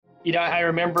I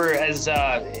remember as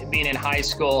being in high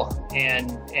school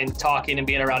and talking and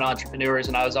being around entrepreneurs,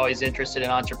 and I was always interested in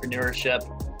entrepreneurship.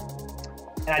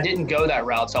 And I didn't go that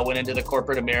route, so I went into the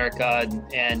corporate America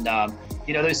and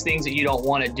those things that you don't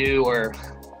want to do, or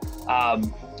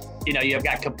you've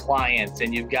got compliance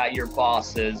and you've got your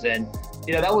bosses, and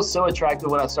that was so attractive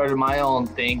when I started my own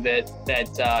thing that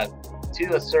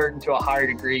to a higher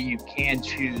degree you can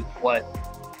choose what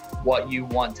you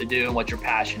want to do and what you're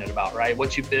passionate about, right?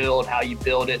 What you build, how you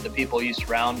build it, the people you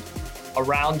surround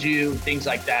around you, things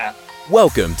like that.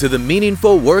 Welcome to the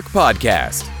Meaningful Work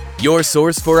Podcast, your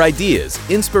source for ideas,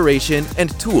 inspiration,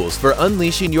 and tools for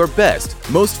unleashing your best,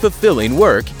 most fulfilling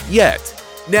work yet.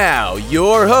 Now,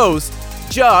 your host,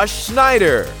 Josh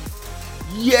Schneider.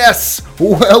 Yes,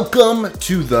 welcome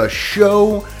to the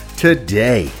show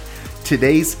today.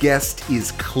 Today's guest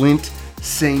is Clint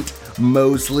St.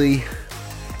 Mosley,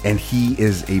 and he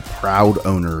is a proud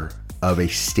owner of a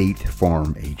State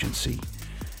Farm agency.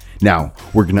 Now,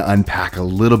 we're going to unpack a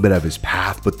little bit of his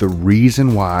path, but the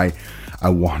reason why I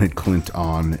wanted Clint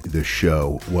on the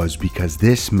show was because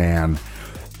this man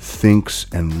thinks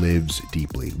and lives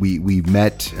deeply. We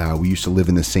met, we used to live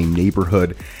in the same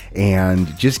neighborhood,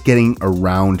 and just getting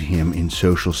around him in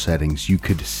social settings, you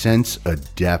could sense a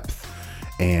depth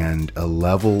and a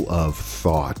level of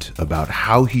thought about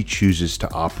how he chooses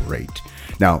to operate.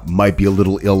 Now, might be a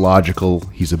little illogical.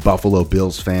 He's a Buffalo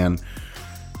Bills fan.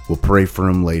 We'll pray for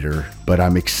him later, but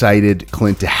I'm excited,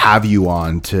 Clint, to have you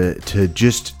on to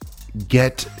just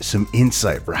get some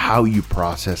insight for how you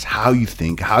process, how you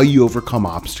think, how you overcome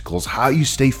obstacles, how you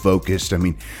stay focused. I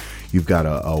mean, you've got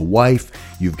a wife,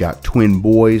 you've got twin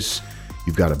boys,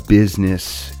 you've got a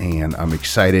business, and I'm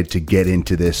excited to get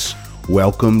into this.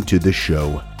 Welcome to the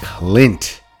show,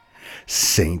 Clint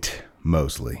St.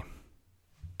 Mosley.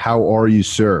 How are you,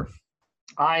 sir?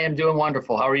 I am doing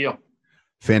wonderful. How are you?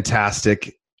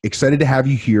 Fantastic. Excited to have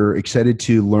you here. Excited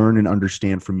to learn and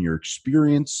understand from your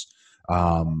experience. We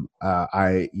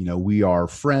are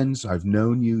friends. I've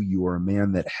known you. You are a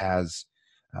man that has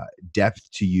depth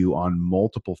to you on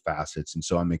multiple facets, and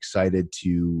so I'm excited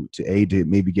to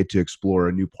maybe get to explore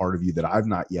a new part of you that I've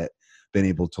not yet been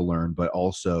able to learn, but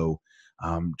also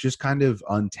just kind of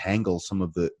untangle some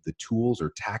of the tools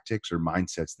or tactics or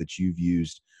mindsets that you've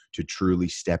used to truly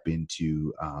step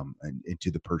into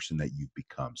the person that you've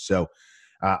become. So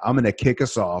I'm going to kick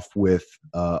us off with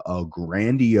a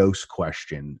grandiose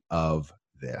question of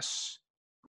this.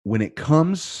 When it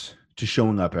comes to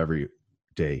showing up every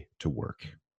day to work,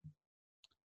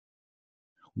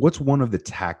 what's one of the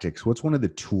tactics, what's one of the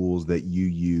tools that you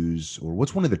use, or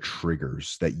what's one of the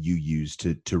triggers that you use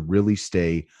to really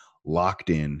stay locked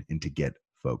in and to get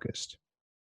focused?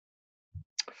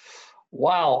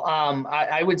 Wow.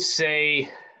 I would say,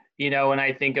 when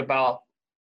I think about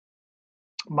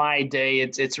my day,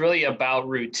 it's really about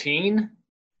routine.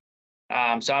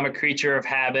 So I'm a creature of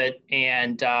habit,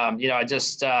 and I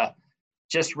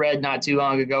just read not too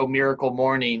long ago Miracle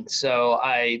Morning. So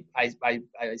I'm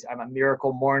a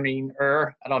miracle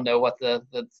morninger. I don't know what the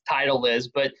title is,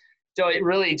 but so it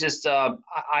really just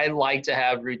I like to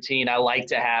have routine. I like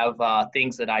to have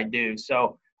things that I do.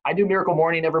 So I do Miracle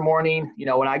Morning every morning.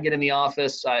 When I get in the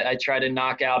office, I try to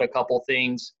knock out a couple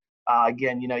things.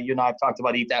 Again, you and I have talked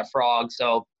about Eat That Frog.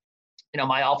 So,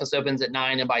 my office opens at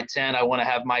 9, and by 10, I want to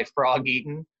have my frog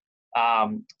eaten.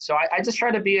 So I just try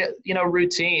to be,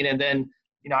 routine. And then,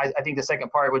 I think the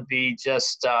second part would be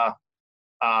just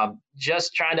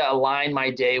trying to align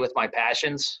my day with my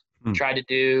passions. Try to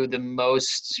do the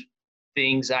most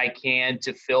things I can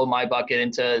to fill my bucket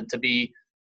and to be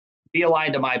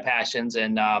aligned to my passions.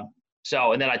 And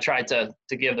then I try to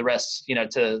give the rest,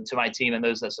 to my team and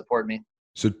those that support me.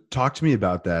 So talk to me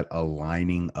about that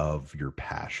aligning of your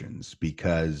passions,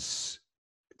 because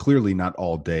clearly not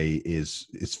all day is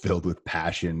filled with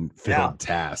passion-filled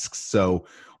tasks. So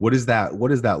what does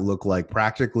that look like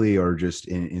practically, or just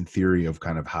in theory of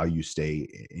kind of how you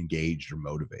stay engaged or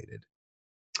motivated?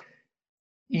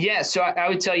 Yeah, so I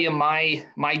would tell you my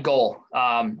goal,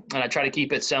 and I try to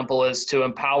keep it simple, is to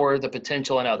empower the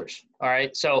potential in others. All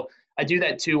right, so I do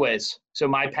that two ways. So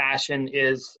my passion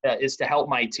is to help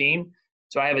my team.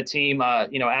 So I have a team,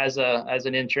 as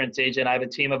an insurance agent, I have a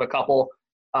team of a couple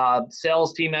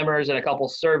sales team members and a couple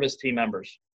service team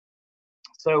members.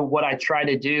 So what I try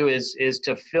to do is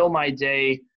to fill my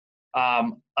day.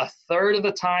 A third of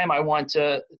the time, I want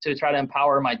to try to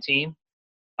empower my team,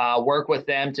 work with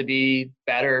them to be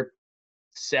better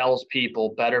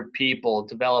salespeople, better people,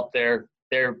 develop their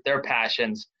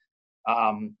passions.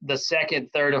 The second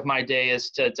third of my day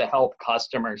is to help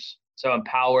customers. So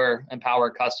empower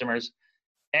customers.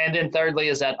 And then thirdly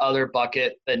is that other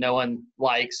bucket that no one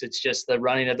likes. It's just the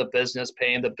running of the business,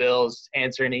 paying the bills,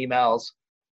 answering emails,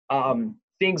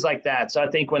 things like that. So I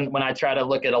think when I try to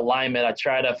look at alignment, I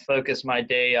try to focus my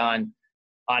day on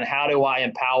how do I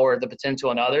empower the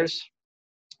potential in others,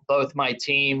 both my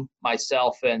team,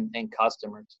 myself, and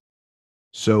customers.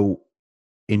 So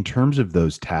in terms of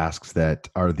those tasks that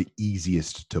are the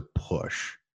easiest to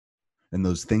push and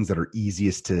those things that are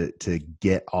easiest to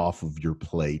get off of your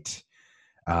plate,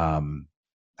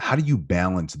 how do you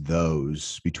balance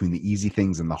those between the easy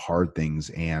things and the hard things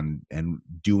and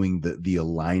doing the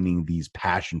aligning these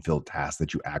passion-filled tasks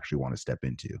that you actually want to step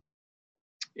into?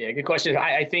 Yeah, good question.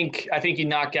 I think you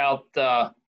knock out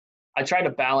I try to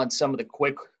balance some of the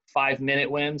quick 5-minute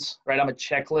wins, right? I'm a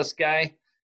checklist guy.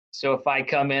 So if I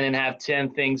come in and have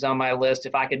 10 things on my list,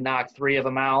 if I could knock 3 of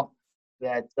them out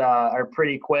that are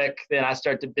pretty quick, then I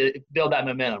start to build that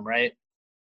momentum, right?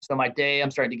 So my day,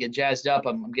 I'm starting to get jazzed up.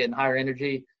 I'm getting higher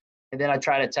energy. And then I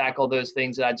try to tackle those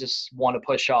things that I just want to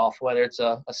push off, whether it's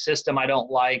a system I don't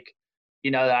like,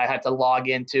 that I have to log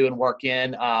into and work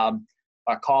in,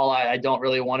 a call I don't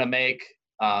really want to make,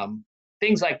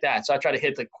 things like that. So I try to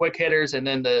hit the quick hitters and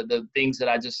then the things that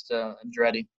I just am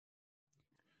dreading.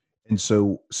 And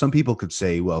so some people could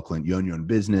say, well, Clint, you own your own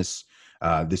business.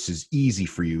 This is easy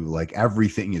for you. Like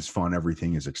everything is fun.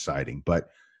 Everything is exciting. But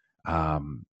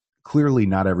clearly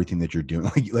not everything that you're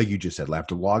doing, like you just said, I have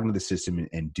to log into the system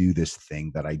and do this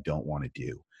thing that I don't want to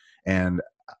do. And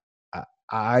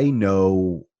I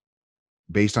know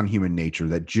based on human nature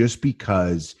that just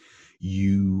because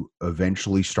you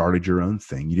eventually started your own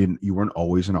thing, you weren't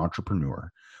always an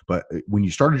entrepreneur, but when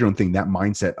you started your own thing, that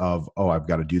mindset of, oh, I've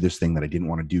got to do this thing that I didn't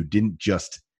want to do didn't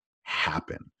just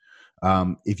happen.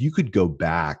 If you could go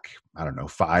back, I don't know,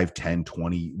 5, 10,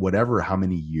 20, whatever, how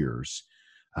many years,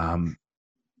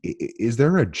 is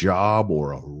there a job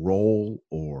or a role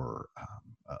or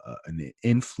an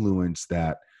influence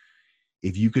that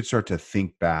if you could start to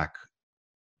think back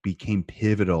became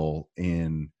pivotal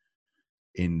in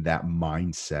that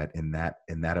mindset and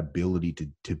that ability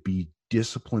to be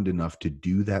disciplined enough to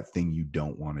do that thing you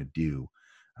don't want to do?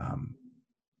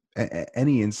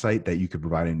 Any insight that you could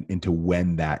provide into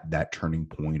when that turning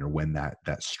point or when that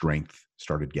strength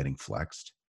started getting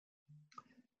flexed?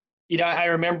 I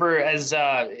remember as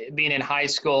being in high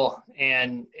school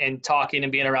and talking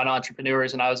and being around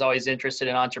entrepreneurs, and I was always interested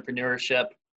in entrepreneurship.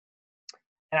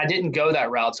 And I didn't go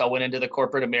that route, so I went into the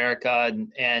corporate America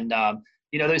and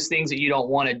those things that you don't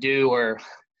want to do, or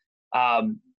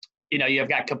you've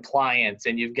got compliance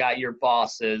and you've got your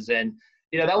bosses, and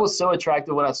that was so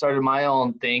attractive when I started my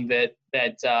own thing that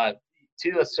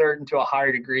to a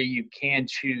higher degree you can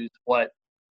choose what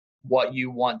you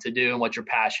want to do and what you're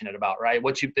passionate about, right?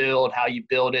 What you build, how you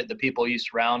build it, the people you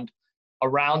surround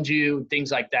around you,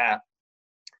 things like that.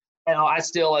 And I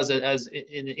still, as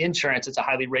in insurance, it's a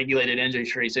highly regulated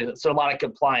industry. So a lot of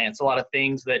compliance, a lot of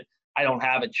things that I don't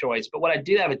have a choice. But what I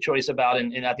do have a choice about,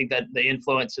 and I think that the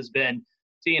influence has been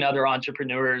seeing other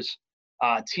entrepreneurs,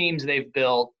 teams they've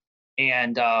built.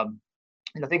 And,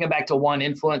 thinking back to one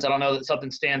influence, I don't know that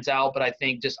something stands out, but I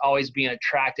think just always being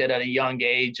attracted at a young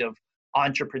age of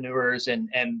entrepreneurs and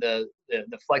the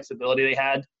flexibility they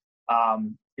had.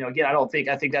 Again,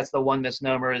 I think that's the one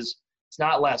misnomer is it's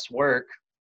not less work,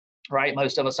 right?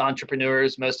 Most of us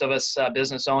entrepreneurs, most of us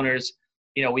business owners,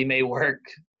 we may work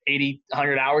 80,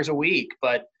 100 hours a week,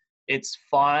 but it's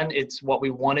fun. It's what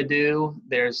we want to do.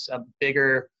 There's a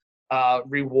bigger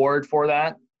reward for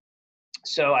that.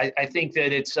 So I think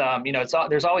that it's,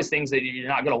 there's always things that you're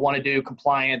not going to want to do,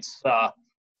 compliance,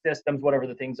 systems, whatever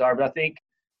the things are. But I think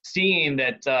seeing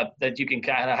that you can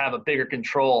kind of have a bigger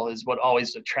control is what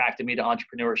always attracted me to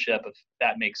entrepreneurship, if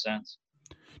that makes sense.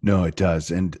 No, it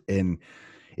does. And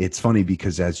it's funny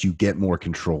because as you get more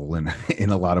control, and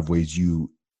in a lot of ways you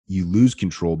lose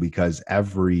control, because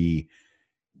every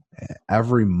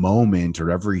moment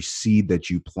or every seed that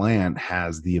you plant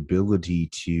has the ability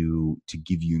to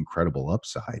give you incredible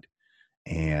upside.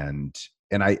 And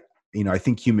I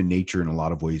think human nature in a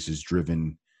lot of ways is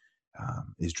driven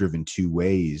 2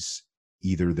 ways.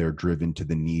 Either they're driven to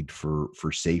the need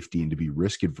for safety and to be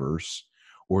risk adverse,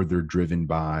 or they're driven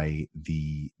by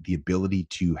the ability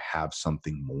to have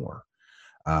something more.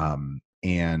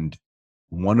 And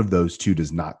one of those two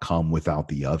does not come without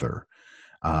the other.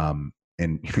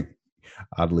 And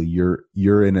oddly,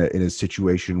 you're in a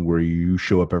situation where you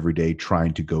show up every day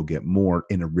trying to go get more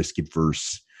in a risk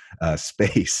adverse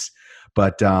space.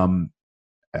 But one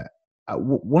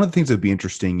of the things that'd be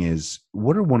interesting is,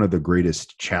 what are one of the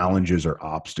greatest challenges or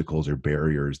obstacles or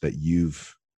barriers that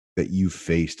you've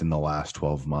faced in the last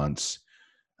 12 months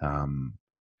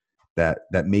that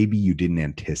maybe you didn't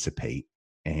anticipate,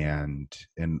 and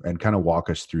kind of walk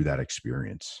us through that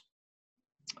experience.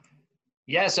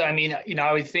 Yes, I mean,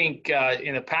 I would think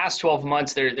in the past 12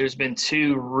 months, there's been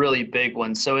two really big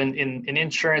ones. So in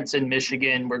insurance in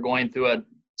Michigan, we're going through a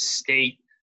state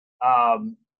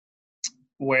um,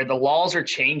 where the laws are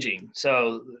changing.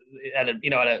 So at a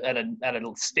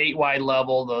statewide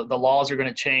level, the laws are going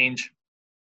to change.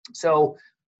 So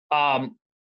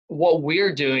what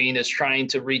we're doing is trying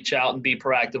to reach out and be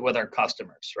proactive with our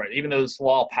customers, right? Even though this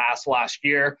law passed last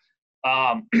year,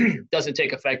 doesn't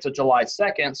take effect till July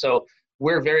 2nd. So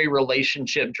we're very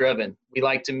relationship driven. We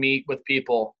like to meet with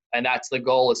people, and that's the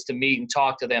goal, is to meet and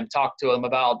talk to them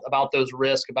about those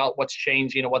risks, about what's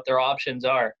changing and what their options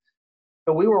are.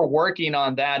 So we were working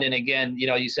on that. And again,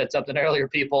 you said something earlier,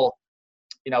 people,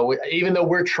 even though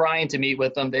we're trying to meet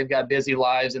with them, they've got busy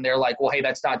lives, and they're like, well, hey,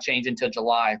 that's not changing until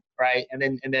July, right? And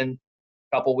then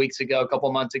a couple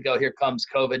months ago, here comes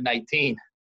COVID-19,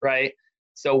 right?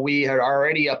 So we are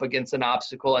already up against an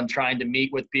obstacle and trying to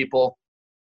meet with people,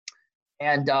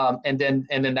 and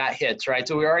then that hits, right?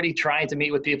 So we're already trying to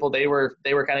meet with people. They were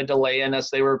kind of delaying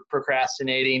us. They were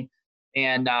procrastinating,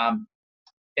 and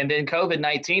then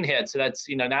COVID-19 hit. So that's,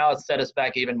 now it's set us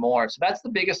back even more. So that's the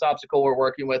biggest obstacle we're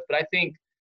working with. But I think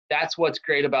that's what's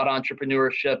great about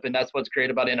entrepreneurship, and that's what's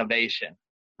great about innovation,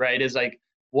 right? Is like,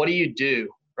 what do you do,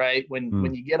 right?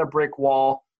 When you get a brick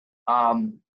wall,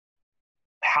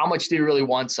 how much do you really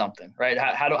want something, right?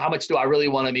 How much do I really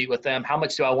want to meet with them? How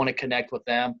much do I want to connect with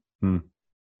them?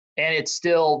 And it's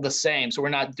still the same. So we're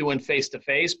not doing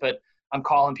face-to-face, but I'm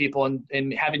calling people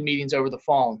and having meetings over the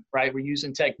phone, right? We're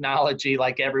using technology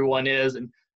like everyone is. And,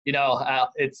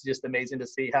 it's just amazing to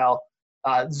see how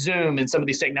Zoom and some of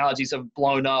these technologies have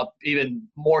blown up even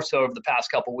more so over the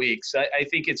past couple of weeks. I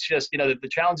think it's just, the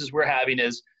challenges we're having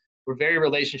is we're very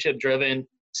relationship driven.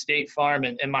 State Farm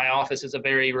and my office is a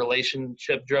very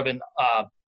relationship driven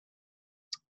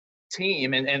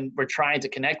team, and we're trying to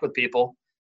connect with people.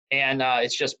 And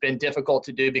it's just been difficult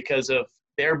to do because of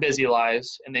their busy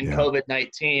lives, and then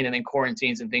COVID-19, and then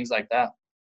quarantines and things like that.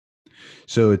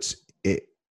 So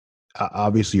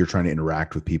obviously you're trying to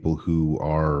interact with people who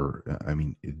are,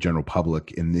 general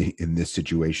public in this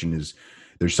situation. Is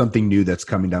there's something new that's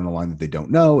coming down the line that they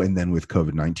don't know. And then with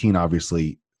COVID-19,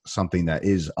 obviously something that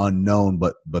is unknown,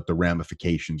 but the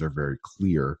ramifications are very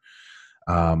clear.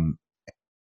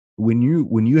 When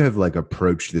you have like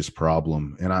approached this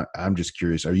problem, and I'm just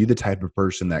curious, are you the type of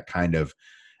person that kind of,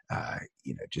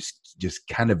 just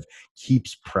kind of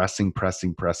keeps pressing,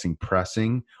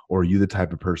 or are you the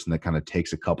type of person that kind of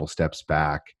takes a couple steps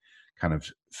back, kind of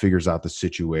figures out the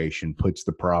situation, puts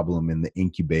the problem in the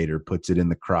incubator, puts it in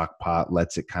the crock pot,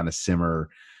 lets it kind of simmer,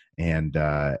 and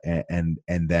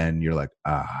then you're like,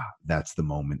 that's the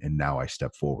moment, and now I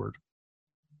step forward?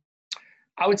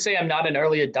 I would say I'm not an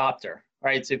early adopter,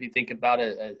 right? So if you think about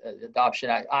adoption,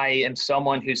 I am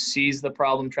someone who sees the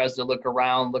problem, tries to look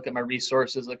around, look at my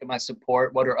resources, look at my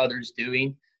support, what are others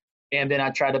doing? And then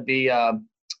I try to be,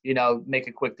 make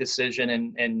a quick decision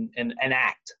and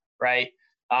act, right?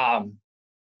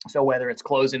 So whether it's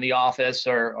closing the office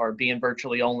or being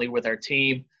virtually only with our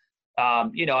team,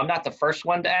 I'm not the first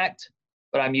one to act,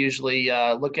 but I'm usually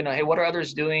looking at, hey, what are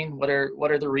others doing? What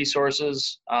are the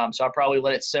resources? So I'll probably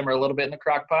let it simmer a little bit in the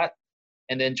crock pot,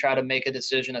 and then try to make a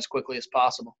decision as quickly as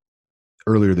possible.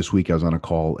 Earlier this week, I was on a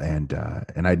call, and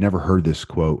I'd never heard this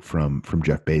quote from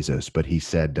Jeff Bezos, but he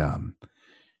said,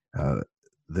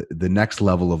 the next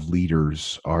level of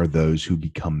leaders are those who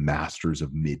become masters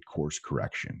of mid-course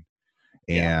correction.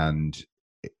 Yeah. And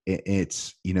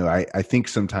it's, I think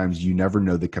sometimes you never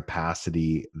know the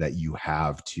capacity that you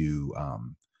have to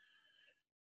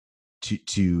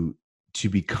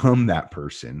become that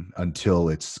person until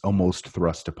it's almost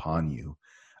thrust upon you.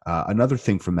 Another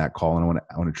thing from that call, and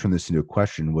I want to turn this into a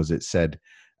question, was it said,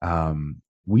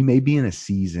 we may be in a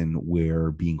season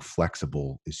where being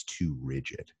flexible is too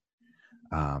rigid.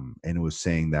 And it was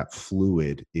saying that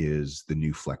fluid is the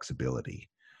new flexibility.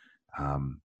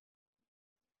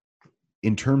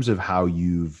 In terms of how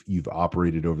you've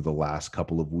operated over the last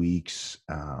couple of weeks,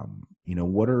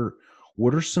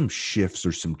 what are some shifts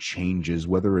or some changes,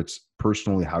 whether it's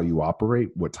personally how you operate,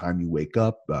 what time you wake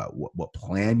up, what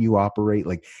plan you operate?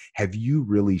 Like, have you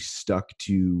really stuck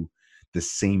to the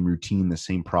same routine, the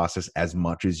same process as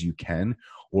much as you can?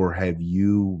 Or have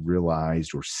you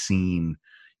realized or seen,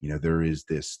 there is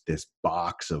this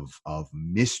box of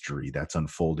mystery that's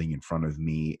unfolding in front of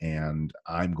me, and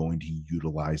I'm going to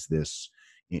utilize this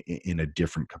in a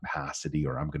different capacity,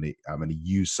 or I'm going to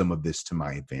use some of this to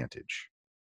my advantage?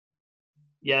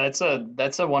 Yeah, that's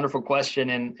a wonderful question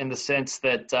in the sense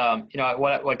that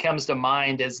what comes to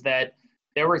mind is that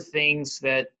there were things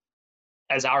that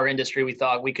as our industry we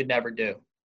thought we could never do,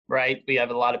 right? We have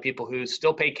a lot of people who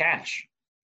still pay cash.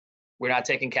 We're not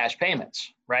taking cash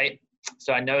payments, right?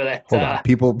 So I know that Hold on.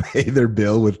 People pay their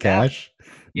bill with yeah, cash?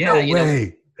 yeah, No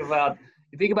way.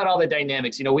 you think about all the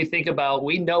dynamics. We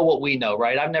know what we know,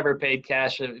 right? I've never paid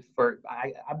cash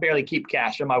I barely keep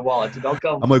cash in my wallet. So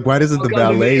I'm like, why doesn't the don't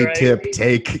come to me, valet right? tip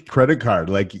take credit card?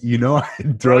 Like,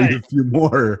 I'd throw you Right. a few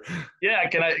more. Yeah,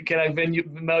 can I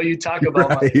Venmo you Taco Bell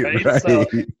money, Right, right? So,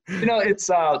 right. it's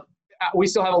we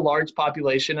still have a large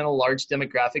population and a large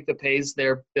demographic that pays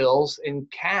their bills in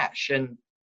cash, and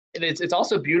it's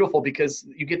also beautiful because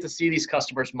you get to see these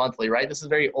customers monthly, right? This is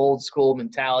very old school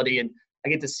mentality, and I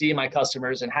get to see my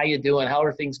customers and how you doing, how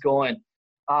are things going.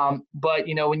 But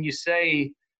when you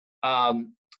say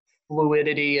um,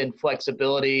 fluidity and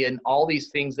flexibility and all these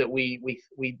things that we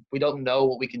don't know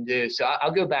what we can do. So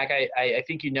I'll go back. I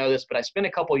think you know this, but I spent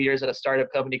a couple of years at a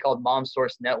startup company called Mom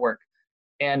Source Network,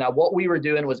 and what we were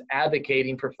doing was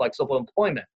advocating for flexible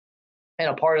employment. And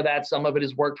a part of that, some of it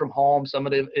is work from home, some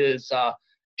of it is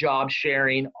job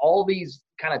sharing, all these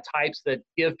kind of types that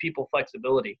give people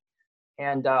flexibility.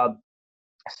 And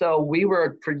so we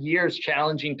were for years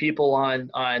challenging people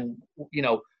on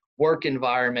work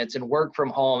environments and work from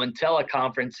home and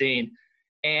teleconferencing,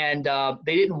 and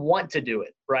they didn't want to do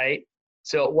it, right?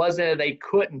 So it wasn't that they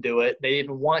couldn't do it, they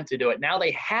didn't want to do it. Now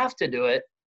they have to do it,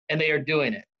 and they are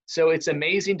doing it. So it's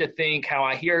amazing to think how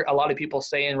I hear a lot of people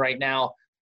saying right now,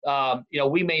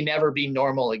 we may never be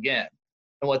normal again.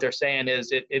 And what they're saying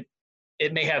is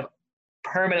it may have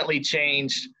permanently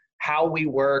changed how we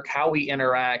work, how we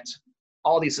interact,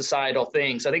 all these societal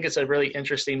things. I think it's a really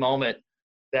interesting moment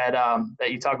that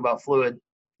that you talk about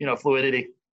fluidity.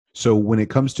 So when it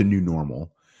comes to new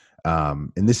normal,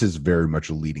 and this is very much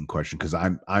a leading question because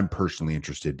I'm personally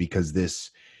interested because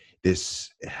this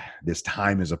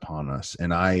time is upon us,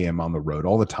 and I am on the road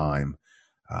all the time.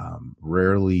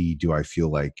 Rarely do I feel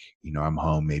like I'm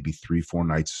home, maybe 3-4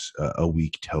 nights a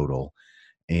week total,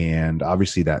 and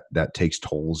obviously that takes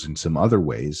tolls in some other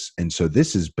ways. And so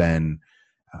this has been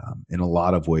in a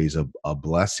lot of ways a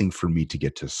blessing for me to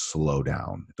get to slow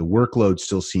down. The workload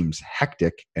still seems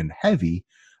hectic and heavy,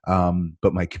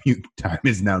 but my commute time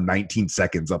is now 19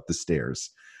 seconds up the stairs,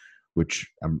 which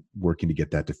I'm working to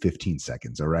get that to 15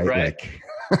 seconds. All right. Right.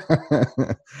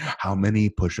 Like how many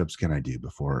push-ups can I do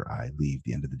before I leave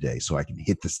the end of the day so I can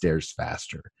hit the stairs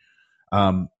faster?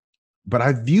 But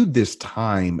I viewed this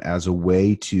time as a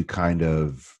way to kind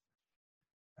of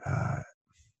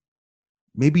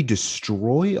maybe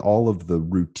destroy all of the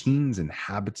routines and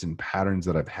habits and patterns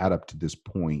that I've had up to this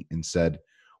point, and said,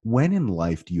 when in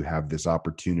life do you have this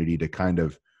opportunity to kind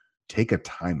of take a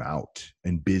time out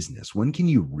in business? When can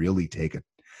you really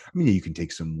you can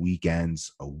take some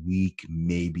weekends, a week,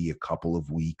 maybe a couple of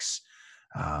weeks.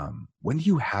 When do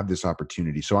you have this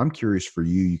opportunity? So I'm curious for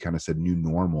you, you kind of said new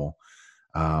normal.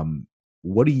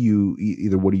 What are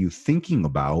you thinking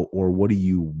about, or what do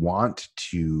you want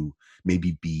to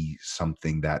maybe be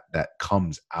something that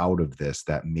comes out of this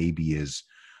that maybe is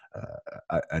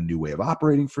a new way of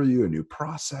operating for you, a new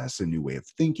process, a new way of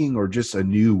thinking, or just a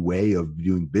new way of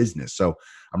doing business? So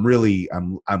I'm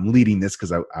leading this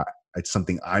because it's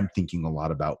something I'm thinking a lot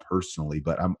about personally,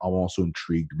 but I'm also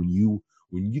intrigued when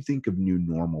you think of new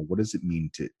normal, what does it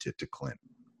mean to Clint?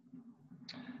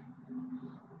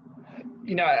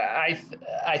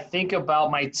 I think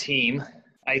about my team.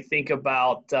 I think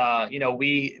about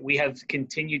we have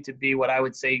continued to be what I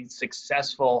would say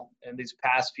successful in these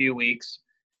past few weeks,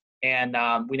 and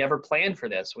we never planned for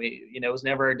this. It was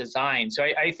never a design. So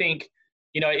I think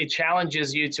it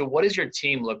challenges you to, what does your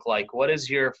team look like? What does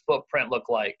your footprint look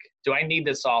like? Do I need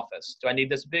this office? Do I need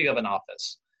this big of an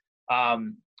office?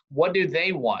 What do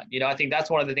they want? I think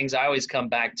that's one of the things I always come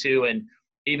back to. And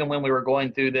even when we were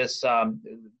going through this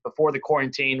before the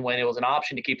quarantine, when it was an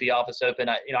option to keep the office open,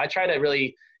 I try to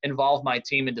really involve my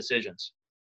team in decisions.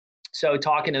 So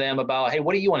talking to them about, hey,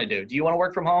 what do you want to do? Do you want to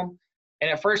work from home? And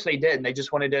at first they didn't. They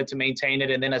just wanted to maintain it.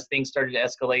 And then as things started to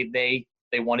escalate, they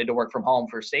wanted to work from home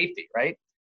for safety, right?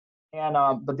 And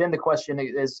but then the question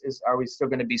is are we still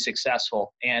going to be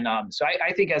successful? And so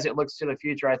I think as it looks to the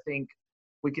future, I think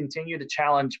we continue to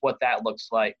challenge what that looks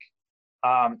like.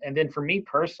 And then for me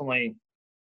personally,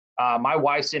 my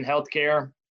wife's in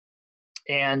healthcare,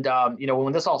 and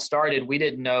when this all started, we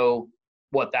didn't know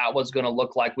what that was going to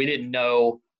look like. We didn't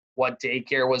know what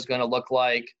daycare was going to look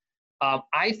like.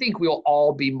 I think we'll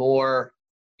all be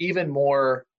even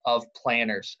more of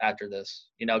planners after this.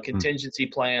 Contingency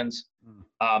plans.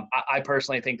 I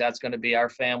personally think that's going to be our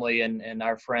family and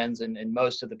our friends and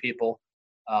most of the people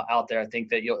out there. I think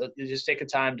that you'll just take a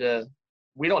time to,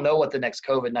 we don't know what the next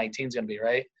COVID-19 is going to be,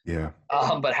 right? Yeah.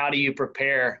 But how do you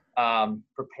prepare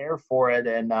for it?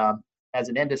 And as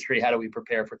an industry, how do we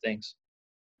prepare for things?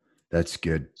 That's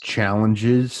good.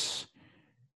 Challenges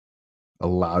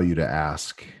allow you to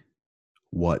ask,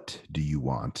 what do you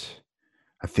want?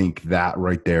 I think that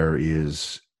right there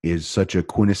is such a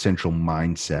quintessential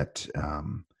mindset.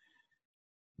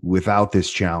 Without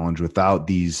this challenge, without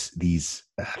these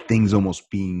things almost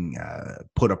being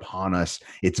put upon us,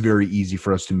 it's very easy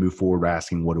for us to move forward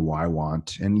asking, what do I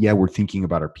want? And yeah, we're thinking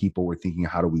about our people. We're thinking,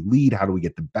 how do we lead? How do we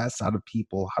get the best out of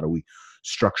people? How do we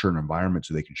structure an environment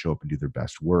so they can show up and do their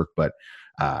best work? But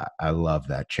I love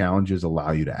that. Challenges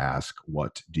allow you to ask,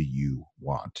 what do you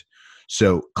want?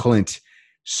 So Clint,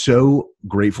 so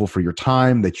grateful for your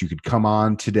time that you could come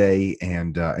on today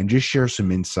and just share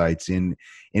some insights in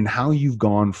how you've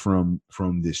gone from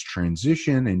this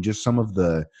transition and just some of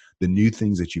the new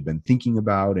things that you've been thinking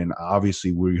about. And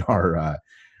obviously we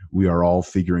are all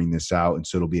figuring this out, and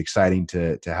so it'll be exciting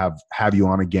to have you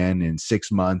on again in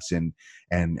 6 months and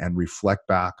reflect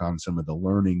back on some of the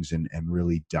learnings and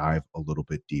really dive a little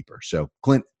bit deeper. So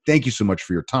Clint, thank you so much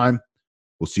for your time.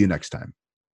 We'll see you next time.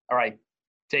 All right,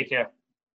 take care.